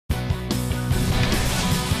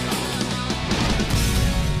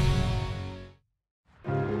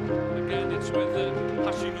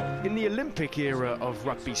In the Olympic era of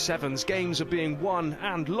Rugby Sevens, games are being won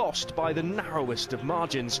and lost by the narrowest of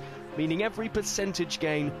margins, meaning every percentage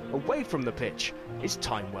gain away from the pitch is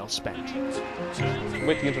time well spent.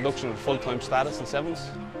 With the introduction of full-time status in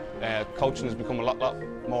Sevens, coaching has become a lot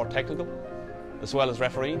more technical, as well as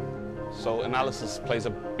refereeing. So analysis plays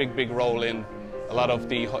a big role in a lot of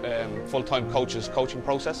the full-time coaches' coaching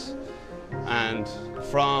process. And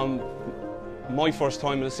from my first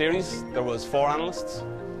time in the series, there was 4 analysts.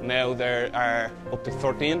 Now there are up to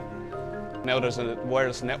 13. Now there's a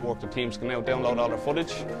wireless network that teams can now download all their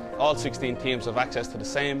footage. All 16 teams have access to the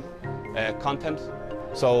same content.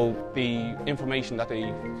 So the information that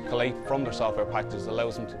they collate from their software packages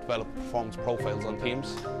allows them to develop performance profiles on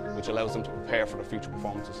teams, which allows them to prepare for their future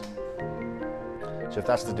performances. So if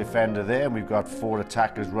that's the defender there, and we've got 4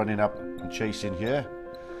 attackers running up and chasing here,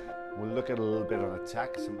 we'll look at a little bit on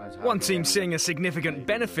attack. One team seeing a significant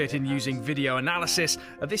benefit in using video analysis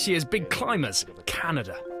are this year's big climbers,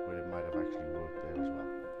 Canada. Where it might have actually worked there as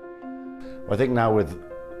well. I think now with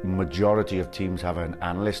majority of teams have an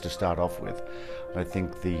analyst to start off with. I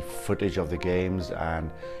think the footage of the games, and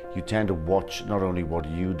you tend to watch not only what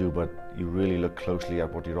you do, but you really look closely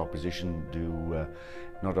at what your opposition do,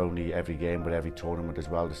 not only every game but every tournament as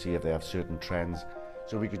well, to see if they have certain trends.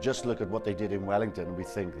 So we could just look at what they did in Wellington and we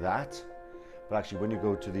think that, but actually when you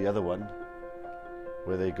go to the other one,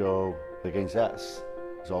 where they go against us,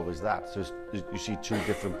 it's always that. So you see 2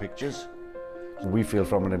 different pictures. We feel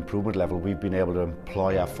from an improvement level, we've been able to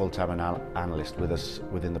employ our full-time analyst with us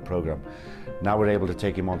within the program. Now we're able to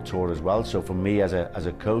take him on tour as well. So for me as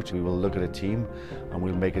a coach, we will look at a team and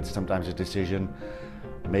we'll make it sometimes a decision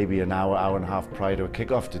maybe an hour and a half prior to a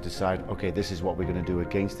kickoff to decide, okay, this is what we're going to do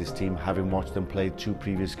against this team, having watched them play 2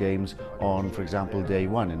 previous games on, for example, day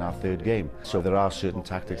 1 in our 3rd game. So there are certain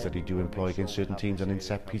tactics that you do employ against certain teams and in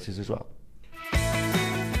set pieces as well.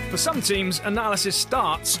 For some teams, analysis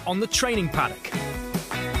starts on the training paddock.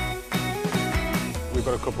 We've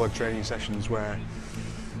got a couple of training sessions where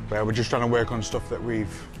we're just trying to work on stuff that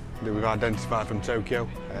we've identified from Tokyo.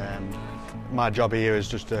 My job here is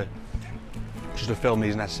just to film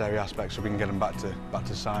these necessary aspects so we can get them back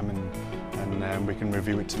to Simon, and we can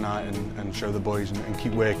review it tonight and show the boys and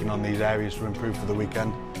keep working on these areas to improve for the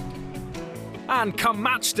weekend. And come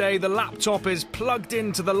match day, the laptop is plugged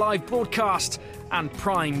into the live broadcast and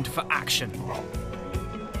primed for action.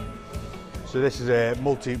 So this is a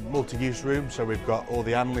multi-use room, so we've got all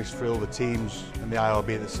the analysts for all the teams and the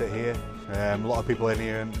IRB that sit here. A lot of people in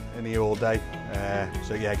here all day,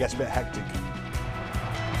 so yeah, it gets a bit hectic.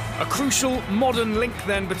 A crucial modern link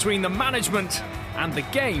then between the management and the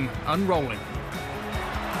game unrolling.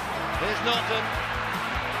 Here's Norton.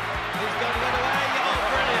 He's got it away. Oh,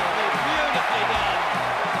 brilliantly,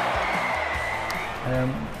 beautifully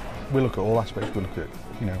done. We look at all aspects. We look at,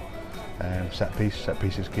 set piece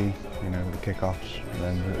is key. The kickoffs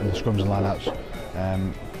and the scrums and lineouts,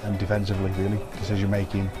 and defensively really decision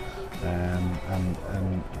making,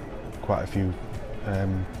 and quite a few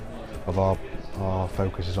of our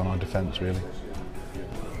focus is on our defence really.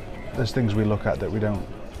 There's things we look at that we don't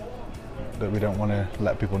want to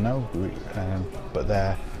let people know, but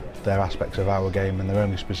they're aspects of our game and they're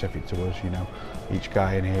only specific to us. Each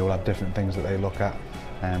guy in here will have different things that they look at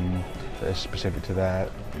that is specific to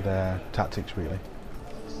their tactics really.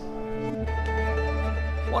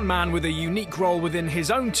 One man with a unique role within his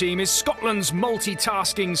own team is Scotland's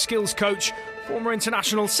multitasking skills coach, former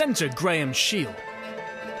international centre Graham Shield.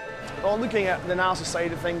 Well, looking at the analysis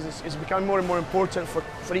side of things is becoming more and more important for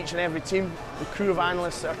each and every team. The crew of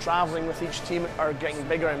analysts that are travelling with each team are getting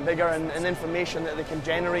bigger and bigger, and the information that they can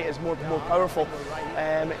generate is more powerful.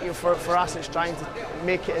 For us, it's trying to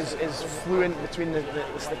make it as fluent between the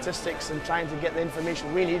statistics and trying to get the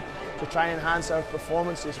information we need to try and enhance our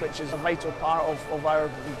performances, which is a vital part of our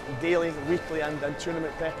daily, weekly and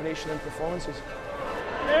tournament preparation and performances.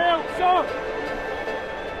 Go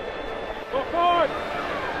forward!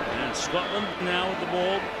 And Scotland now with the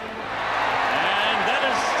ball. And that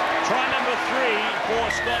is try number 3 for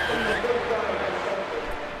Scotland.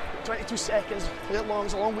 22 seconds, play it long,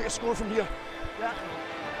 it's a long way to score from here. Yeah.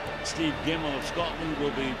 Steve Gemmell of Scotland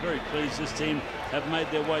will be very pleased this team have made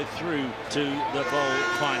their way through to the bowl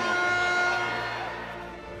final.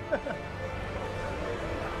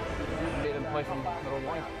 Make them play from their own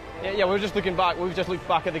line. Yeah, we're just looking back. We've just looked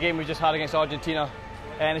back at the game we just had against Argentina,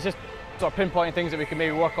 and it's just sort of pinpointing things that we can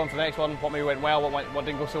maybe work on for the next one, what maybe went well, what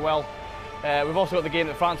didn't go so well. We've also got the game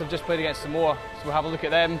that France have just played against Samoa, so we'll have a look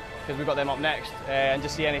at them because we've got them up next, and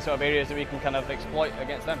just see any sort of areas that we can kind of exploit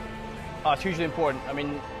against them. It's hugely important. I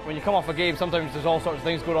mean, when you come off a game, sometimes there's all sorts of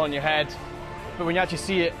things going on in your head. but when you actually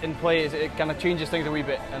see it in play, it kind of changes things a wee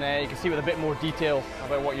bit, and you can see with a bit more detail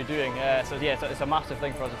about what you're doing. So yeah, it's a massive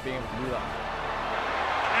thing for us being able to do that.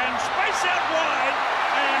 And space out wide,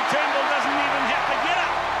 and Turnbull doesn't even have to get up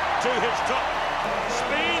to his top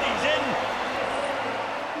speed. He's in.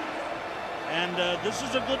 And this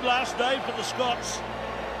is a good last day for the Scots.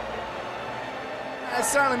 It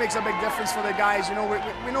certainly makes a big difference for the guys. You know,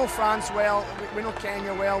 we know France well, we know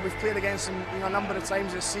Kenya well. We've played against them, you know, a number of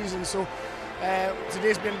times this season. So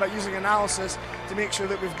today's been about using analysis to make sure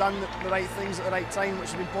that we've done the right things at the right time,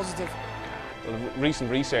 which has been positive. Well,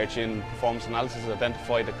 recent research in performance analysis has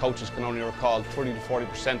identified that coaches can only recall 30 to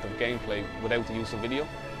 40% of gameplay without the use of video.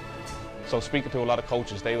 So speaking to a lot of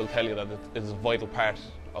coaches, they will tell you that it is a vital part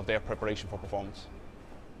of their preparation for performance.